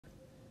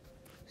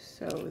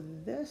So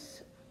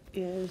this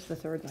is the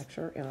third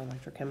lecture in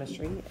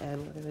electrochemistry,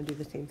 and we're going to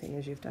do the same thing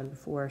as you've done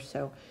before.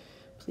 So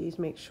please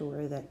make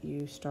sure that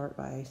you start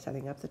by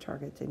setting up the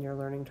targets in your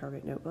learning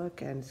target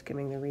notebook and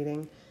skimming the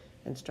reading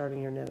and starting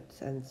your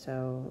notes. And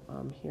so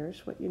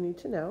here's what you need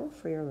to know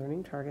for your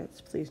learning targets.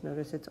 Please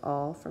notice it's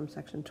all from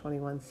section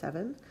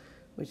 21.7,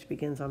 which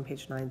begins on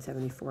page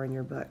 974 in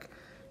your book.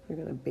 You're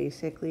going to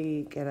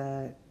basically get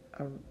a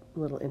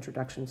little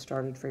introduction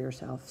started for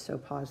yourself. So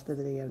pause the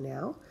video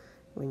now.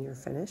 When you're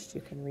finished, you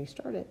can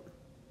restart it.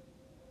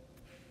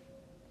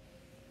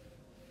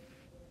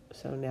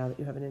 So now that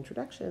you have an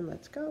introduction,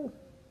 let's go.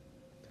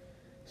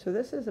 So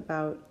this is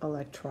about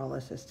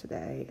electrolysis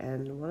today,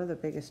 and one of the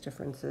biggest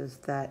differences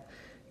that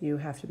you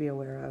have to be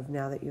aware of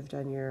now that you've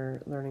done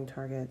your learning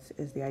targets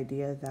is the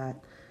idea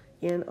that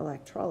in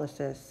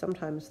electrolysis,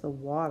 sometimes the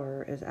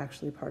water is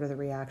actually part of the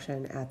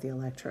reaction at the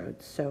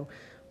electrodes. So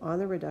on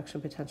the reduction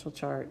potential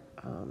chart,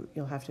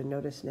 you'll have to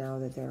notice now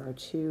that there are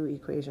two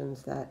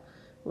equations that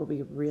will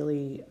be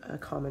really a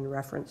common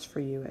reference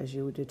for you as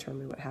you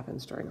determine what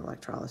happens during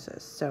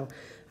electrolysis. So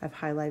I've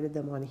highlighted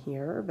them on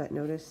here, but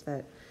notice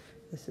that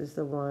this is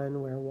the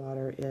one where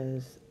water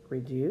is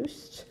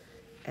reduced,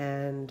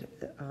 and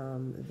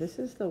this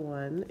is the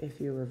one,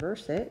 if you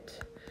reverse it,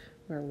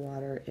 where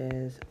water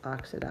is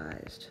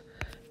oxidized.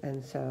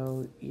 And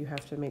so you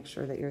have to make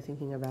sure that you're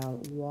thinking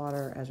about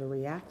water as a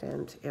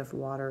reactant if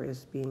water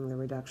is being the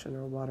reduction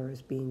or water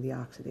is being the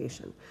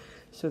oxidation.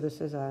 So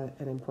this is an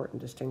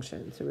important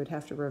distinction. So we'd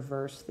have to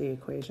reverse the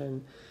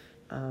equation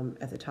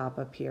at the top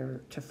up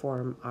here to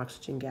form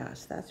oxygen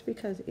gas. That's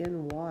because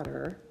in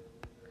water,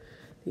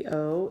 the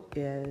O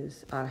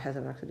has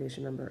an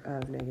oxidation number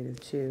of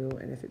 -2,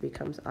 and if it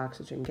becomes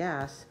oxygen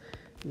gas,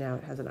 now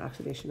it has an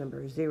oxidation number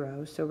of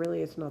 0. So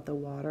really it's not the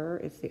water,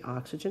 it's the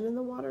oxygen in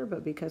the water,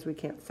 but because we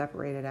can't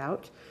separate it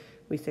out,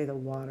 we say the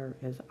water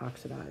is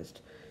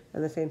oxidized.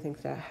 And the same thing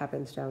that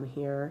happens down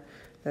here,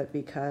 that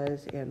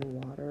because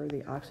in water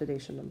the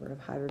oxidation number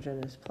of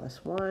hydrogen is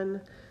 +1,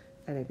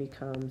 and it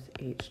becomes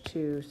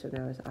H2, so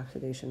now its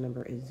oxidation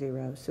number is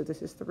 0. So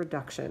this is the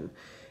reduction.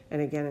 And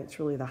again, it's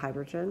really the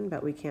hydrogen,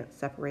 but we can't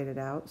separate it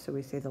out, so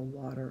we say the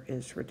water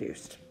is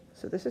reduced.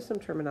 So this is some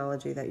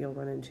terminology that you'll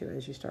run into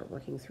as you start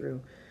working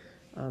through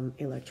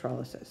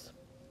electrolysis.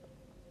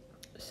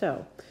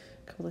 So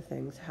a couple of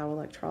things, how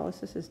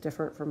electrolysis is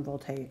different from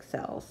voltaic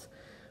cells.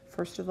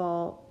 First of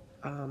all,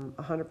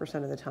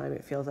 100% of the time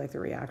it feels like the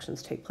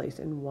reactions take place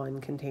in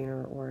one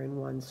container or in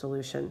one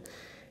solution.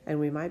 And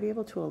we might be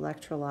able to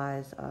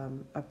electrolyze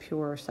a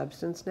pure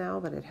substance now,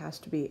 but it has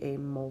to be a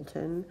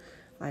molten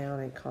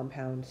ionic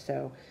compound.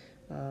 So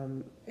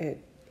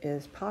it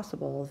is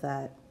possible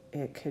that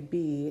it could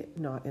be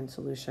not in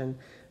solution,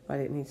 but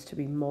it needs to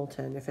be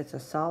molten. If it's a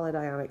solid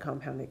ionic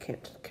compound, it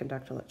can't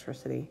conduct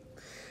electricity.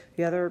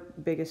 The other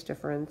biggest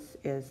difference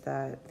is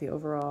that the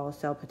overall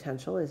cell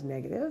potential is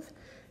negative,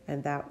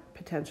 and that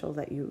potential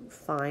that you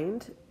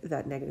find,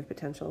 that negative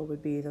potential,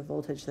 would be the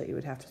voltage that you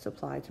would have to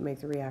supply to make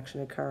the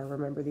reaction occur.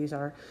 Remember, these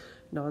are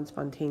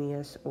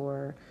non-spontaneous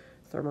or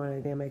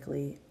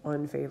thermodynamically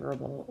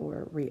unfavorable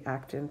or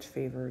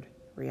reactant-favored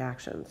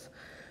reactions.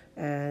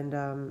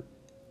 And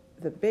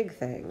the big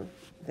thing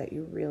that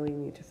you really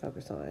need to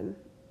focus on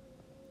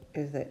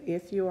is that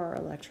if you are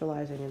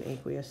electrolyzing an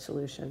aqueous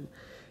solution,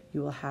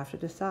 you will have to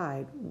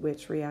decide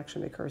which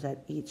reaction occurs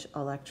at each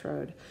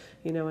electrode.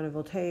 You know, in a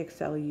voltaic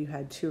cell, you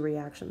had two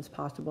reactions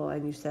possible,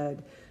 and you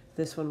said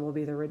this one will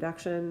be the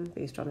reduction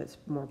based on its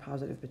more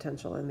positive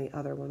potential, and the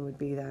other one would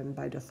be then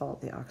by default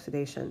the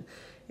oxidation.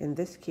 In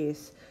this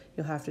case,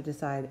 you'll have to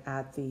decide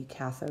at the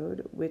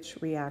cathode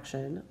which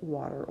reaction,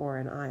 water or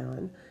an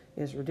ion,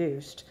 is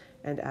reduced,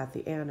 and at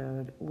the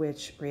anode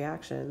which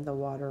reaction, the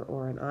water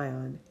or an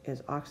ion,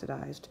 is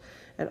oxidized.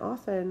 And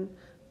often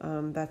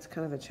that's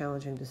kind of a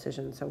challenging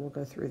decision, so we'll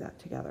go through that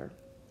together.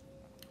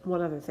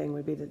 One other thing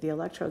would be that the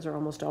electrodes are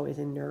almost always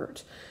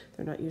inert.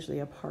 They're not usually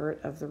a part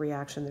of the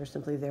reaction. They're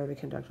simply there to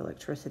conduct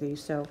electricity.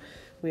 So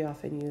we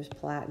often use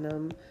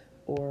platinum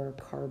or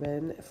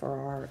carbon for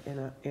our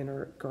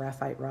inert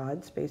graphite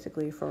rods,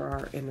 basically for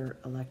our inert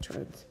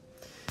electrodes.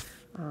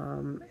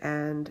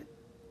 And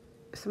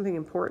something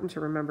important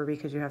to remember,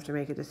 because you have to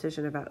make a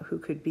decision about who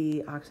could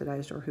be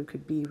oxidized or who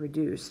could be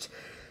reduced,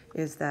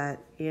 is that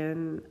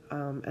in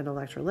an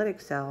electrolytic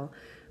cell,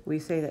 we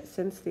say that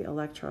since the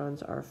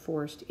electrons are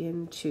pushed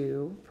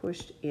into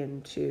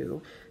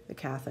the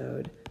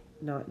cathode,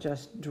 not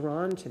just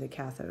drawn to the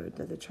cathode,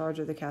 that the charge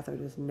of the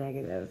cathode is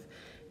negative.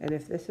 And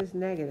if this is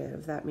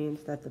negative, that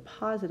means that the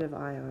positive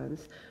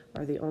ions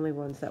are the only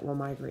ones that will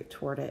migrate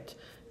toward it.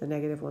 The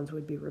negative ones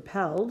would be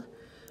repelled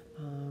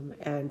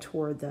and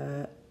toward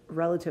the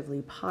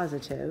relatively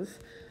positive,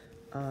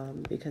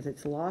 because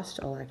it's lost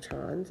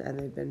electrons and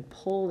they've been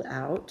pulled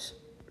out,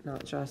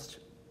 not just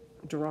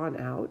drawn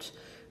out.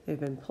 They've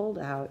been pulled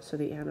out, so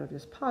the anode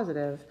is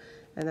positive,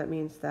 and that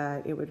means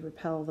that it would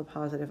repel the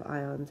positive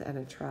ions and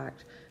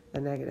attract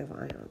the negative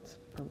ions.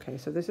 Okay,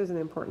 so this is an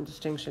important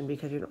distinction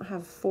because you don't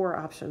have 4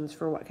 options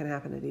for what can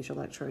happen at each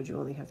electrode, you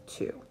only have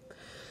 2.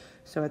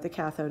 So at the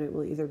cathode, it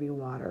will either be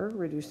water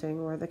reducing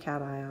or the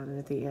cation, and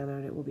at the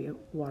anode, it will be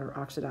water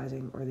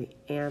oxidizing or the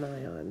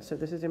anion. So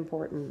this is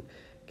important.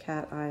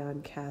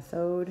 Cation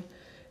cathode,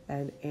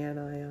 and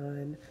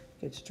anion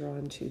gets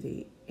drawn to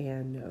the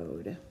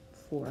anode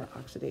for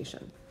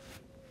oxidation.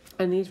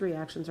 And these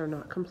reactions are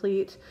not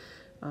complete.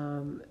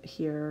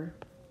 Here,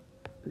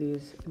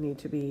 these need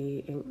to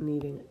be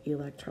needing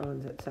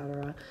electrons,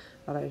 etc.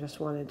 But I just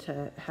wanted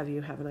to have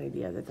you have an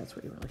idea that that's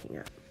what you were looking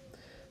at.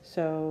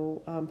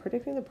 So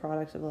predicting the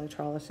products of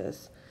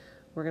electrolysis,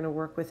 we're going to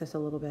work with this a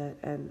little bit,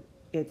 and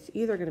it's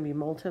either going to be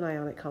molten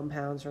ionic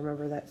compounds.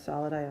 Remember that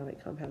solid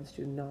ionic compounds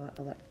do not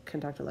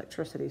conduct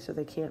electricity, so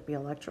they can't be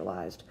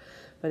electrolyzed.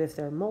 But if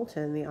they're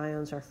molten, the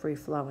ions are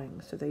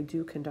free-flowing, so they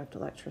do conduct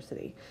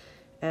electricity.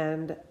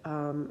 And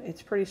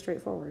it's pretty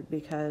straightforward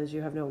because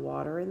you have no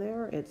water in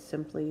there. It's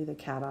simply the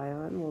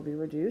cation will be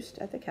reduced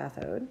at the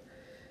cathode,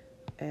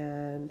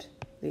 and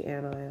the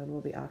anion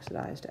will be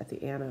oxidized at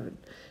the anode.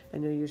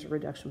 And you'll use a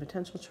reduction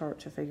potential chart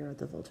to figure out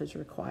the voltage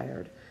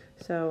required.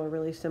 So a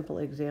really simple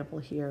example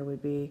here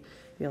would be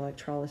the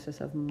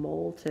electrolysis of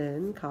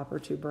molten copper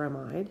to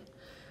bromide.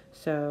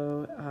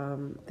 So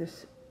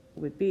this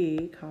would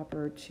be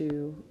copper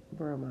to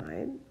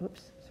bromide.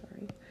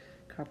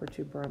 Copper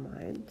to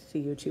bromide,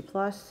 Cu2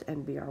 plus,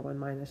 and Br1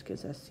 minus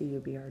gives us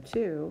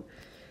CuBr2.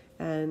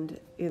 And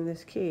in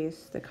this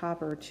case, the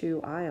copper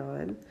 2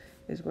 ion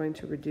is going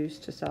to reduce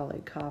to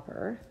solid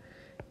copper,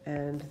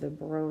 and the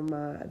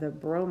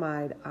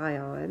bromide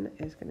ion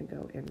is going to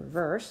go in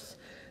reverse.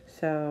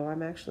 So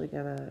I'm actually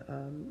going to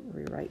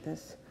rewrite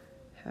this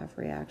half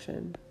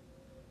reaction,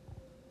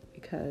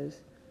 because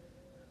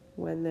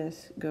when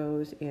this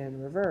goes in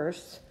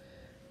reverse,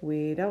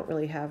 we don't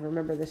really have,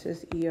 remember this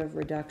is E of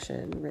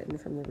reduction, written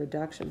from the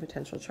reduction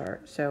potential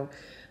chart. So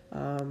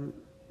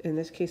in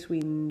this case, we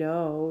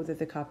know that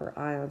the copper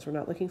ions, we're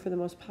not looking for the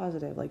most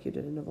positive like you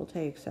did in a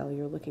voltaic cell.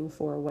 You're looking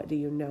for what do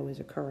you know is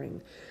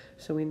occurring.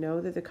 So we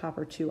know that the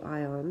copper 2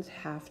 ions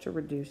have to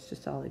reduce to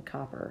solid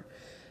copper.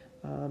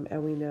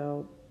 And we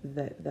know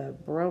that the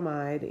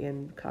bromide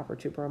in copper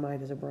 2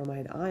 bromide is a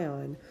bromide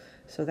ion.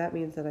 So that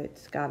means that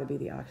it's got to be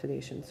the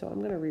oxidation. So I'm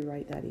going to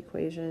rewrite that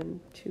equation.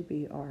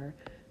 2Br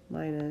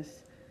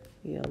minus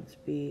yields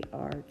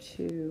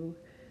Br2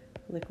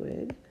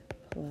 liquid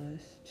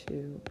plus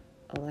 2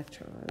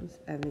 electrons,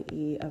 and the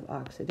E of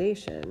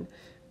oxidation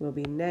will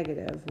be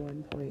negative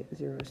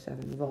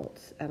 1.07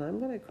 volts. And I'm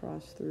going to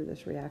cross through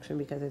this reaction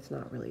because it's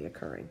not really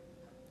occurring.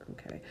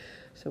 Okay,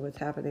 so what's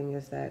happening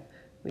is that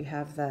we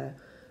have the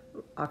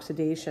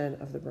oxidation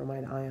of the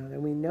bromide ion,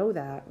 and we know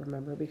that,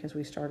 remember, because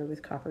we started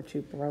with copper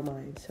 2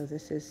 bromide. So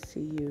this is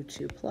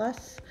Cu2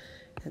 plus,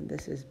 and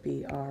this is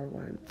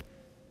Br1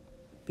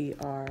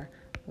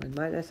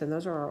 minus, and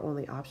those are our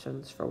only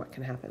options for what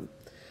can happen.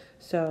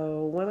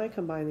 So when I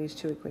combine these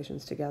two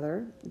equations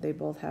together, they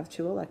both have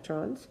 2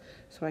 electrons,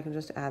 so I can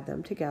just add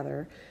them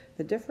together.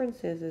 The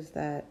difference is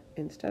that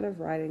instead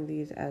of writing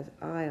these as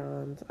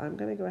ions, I'm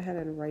going to go ahead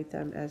and write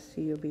them as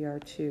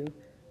CuBr2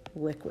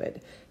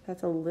 liquid.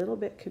 That's a little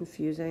bit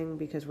confusing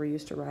because we're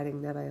used to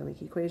writing net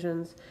ionic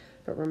equations,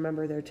 but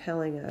remember they're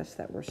telling us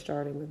that we're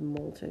starting with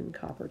molten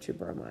copper 2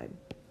 bromide.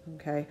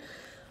 Okay.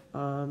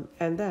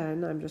 And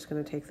then I'm just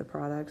going to take the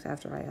products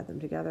after I add them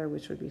together,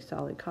 which would be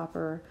solid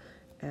copper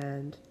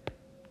and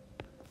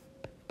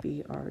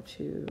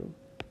Br2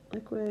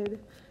 liquid,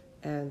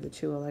 and the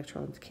 2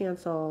 electrons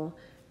cancel.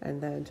 And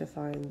then to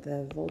find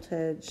the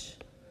voltage,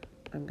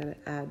 I'm going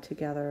to add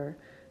together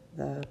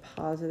the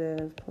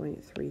positive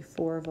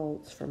 0.34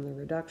 volts from the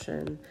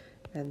reduction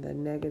and the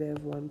negative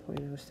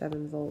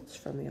 1.07 volts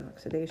from the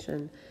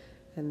oxidation.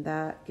 And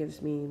that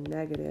gives me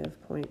negative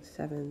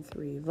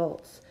 0.73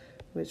 volts,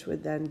 which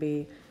would then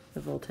be the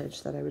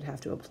voltage that I would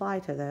have to apply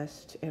to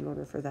this in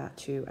order for that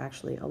to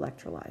actually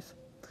electrolyze.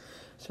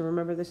 So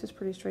remember, this is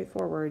pretty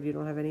straightforward. You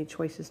don't have any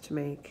choices to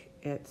make.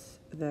 It's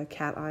the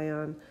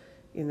cation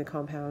in the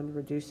compound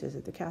reduces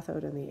at the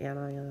cathode, and the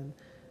anion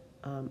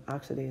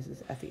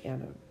oxidizes at the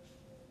anode.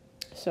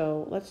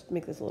 So let's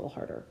make this a little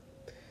harder.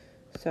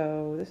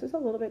 So this is a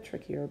little bit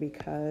trickier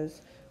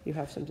because you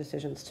have some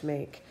decisions to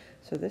make.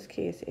 So in this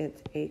case,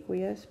 it's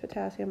aqueous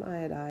potassium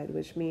iodide,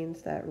 which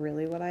means that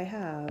really what I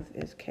have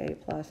is K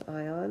plus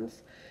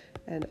ions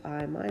and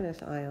I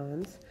minus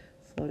ions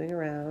floating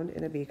around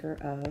in a beaker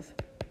of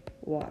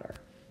water.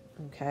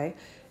 Okay,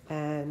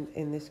 and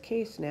in this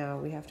case now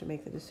we have to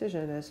make the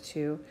decision as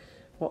to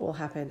what will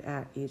happen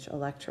at each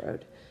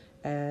electrode.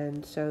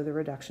 And so the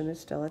reduction is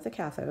still at the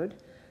cathode.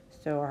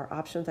 So our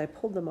options, I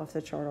pulled them off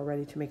the chart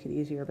already to make it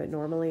easier, but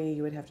normally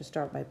you would have to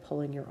start by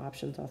pulling your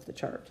options off the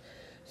chart.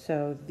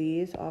 So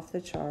these off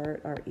the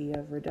chart are E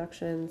of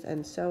reductions,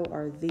 and so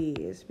are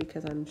these,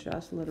 because I'm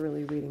just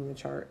literally reading the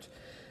chart.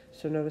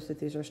 So notice that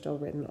these are still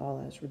written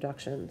all as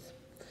reductions.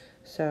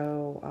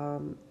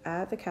 So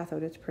at the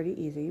cathode, it's pretty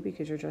easy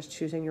because you're just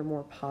choosing your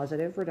more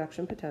positive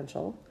reduction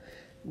potential.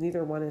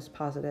 Neither one is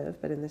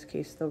positive, but in this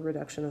case, the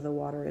reduction of the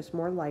water is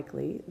more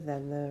likely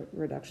than the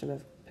reduction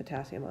of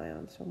potassium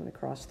ions. So I'm going to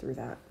cross through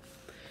that.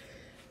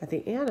 At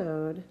the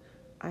anode,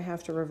 I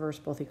have to reverse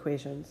both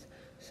equations.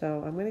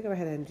 So I'm going to go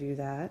ahead and do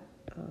that.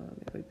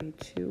 It would be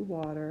 2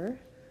 water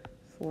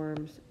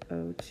forms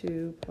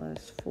O2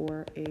 plus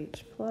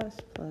 4H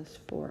plus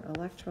 4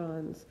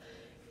 electrons.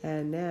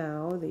 And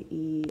now the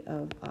E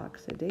of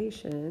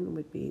oxidation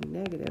would be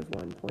negative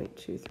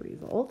 1.23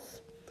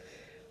 volts.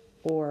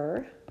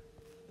 Or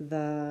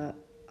the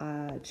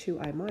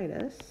 2I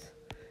minus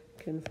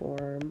can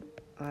form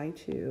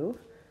I2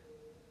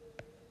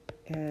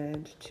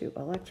 and 2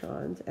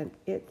 electrons, and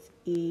its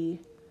E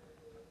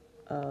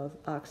of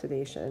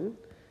oxidation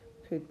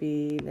could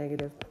be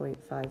negative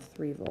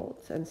 0.53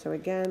 volts. And so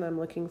again, I'm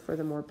looking for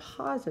the more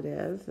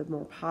positive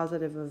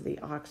of the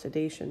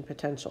oxidation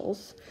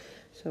potentials.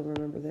 So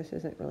remember, this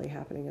isn't really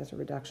happening as a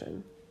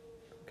reduction,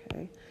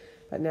 okay?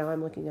 But now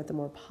I'm looking at the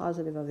more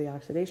positive of the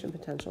oxidation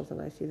potentials, and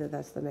I see that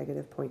that's the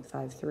negative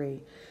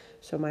 0.53.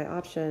 So my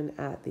option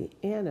at the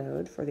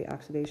anode for the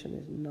oxidation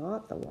is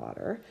not the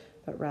water,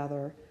 but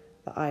rather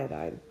the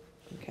iodine.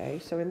 Okay,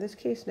 so in this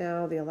case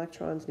now the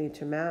electrons need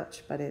to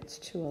match, but it's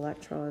 2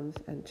 electrons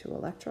and 2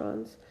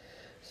 electrons.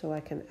 So I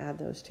can add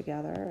those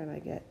together and I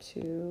get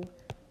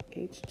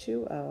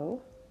 2H2O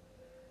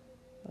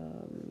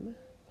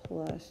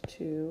plus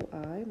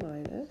 2I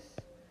minus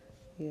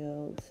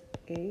yields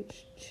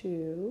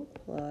H2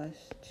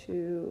 plus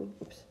 2,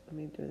 let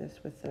me do this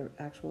with the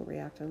actual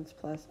reactants,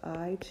 plus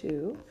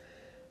I2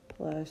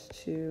 plus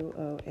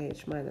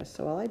 2OH minus.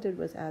 So all I did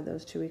was add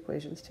those two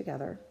equations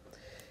together.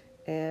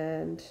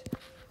 And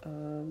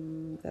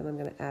then I'm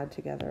going to add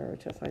together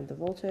to find the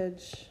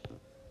voltage,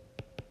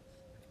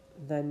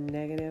 the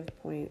negative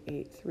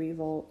 0.83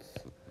 volts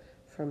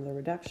from the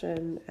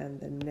reduction and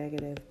the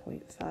negative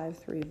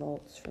 0.53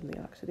 volts from the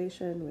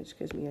oxidation, which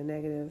gives me a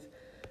negative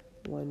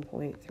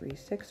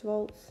 1.36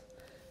 volts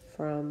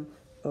from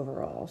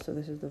overall. So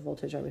this is the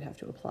voltage I would have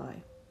to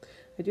apply.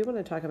 I do want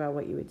to talk about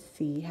what you would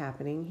see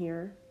happening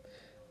here.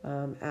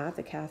 At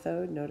the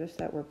cathode, notice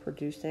that we're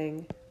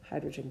producing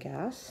hydrogen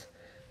gas.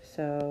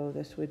 So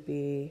this would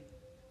be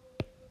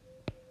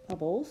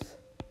bubbles,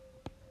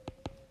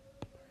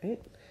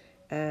 right?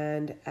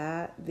 And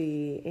at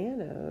the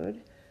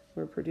anode,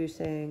 we're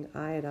producing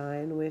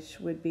iodine, which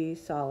would be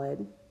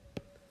solid.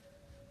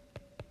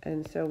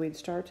 And so we'd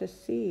start to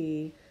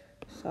see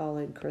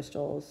solid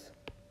crystals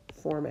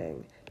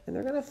forming. And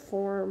they're going to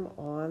form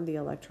on the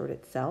electrode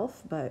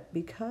itself, but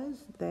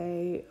because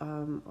they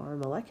are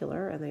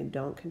molecular and they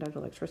don't conduct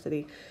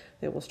electricity,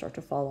 they will start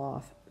to fall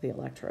off the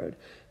electrode.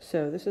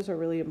 So this is a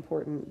really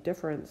important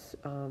difference.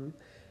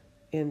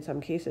 In some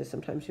cases,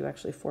 sometimes you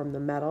actually form the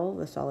metal,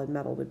 the solid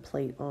metal would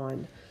plate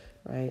on,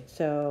 right?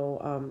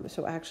 So,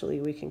 so actually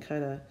we can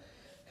kind of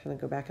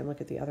go back and look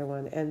at the other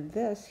one. And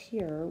this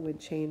here would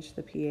change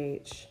the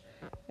pH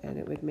and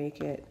it would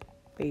make it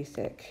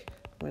basic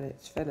when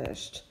it's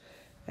finished.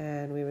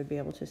 And we would be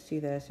able to see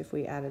this. If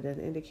we added an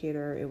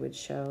indicator, it would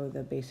show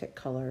the basic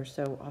color.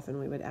 So often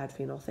we would add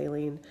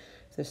phenolphthalein.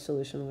 This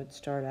solution would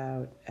start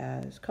out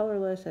as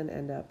colorless and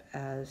end up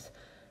as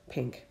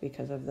pink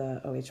because of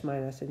the OH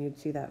minus. And you'd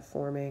see that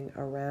forming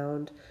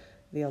around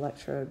the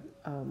electrode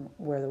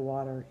where the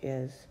water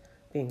is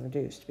being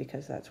reduced,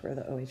 because that's where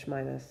the OH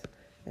minus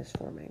is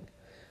forming.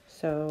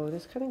 So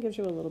this kind of gives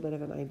you a little bit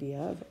of an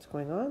idea of what's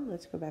going on.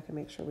 Let's go back and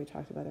make sure we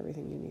talked about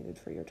everything you needed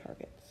for your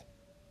targets.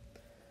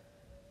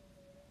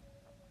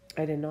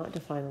 I did not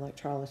define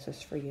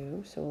electrolysis for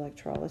you. So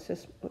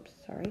electrolysis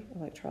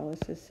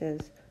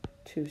is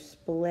to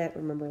split.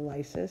 Remember,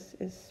 lysis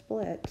is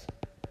split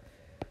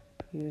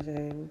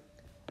using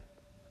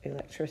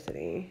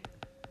electricity.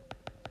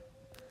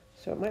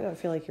 So it might not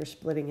feel like you're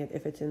splitting it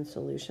if it's in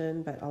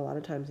solution, but a lot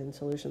of times in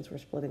solutions we're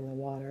splitting the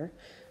water.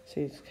 So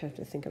you just have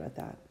to think about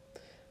that.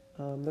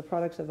 The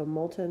products of a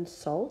molten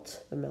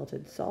salt, the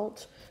melted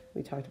salt,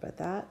 we talked about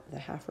that. The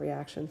half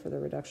reaction for the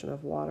reduction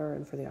of water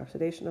and for the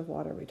oxidation of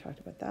water, we talked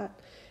about that.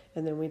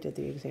 And then we did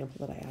the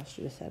example that I asked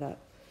you to set up.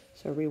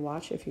 So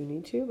rewatch if you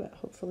need to, but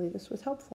hopefully this was helpful.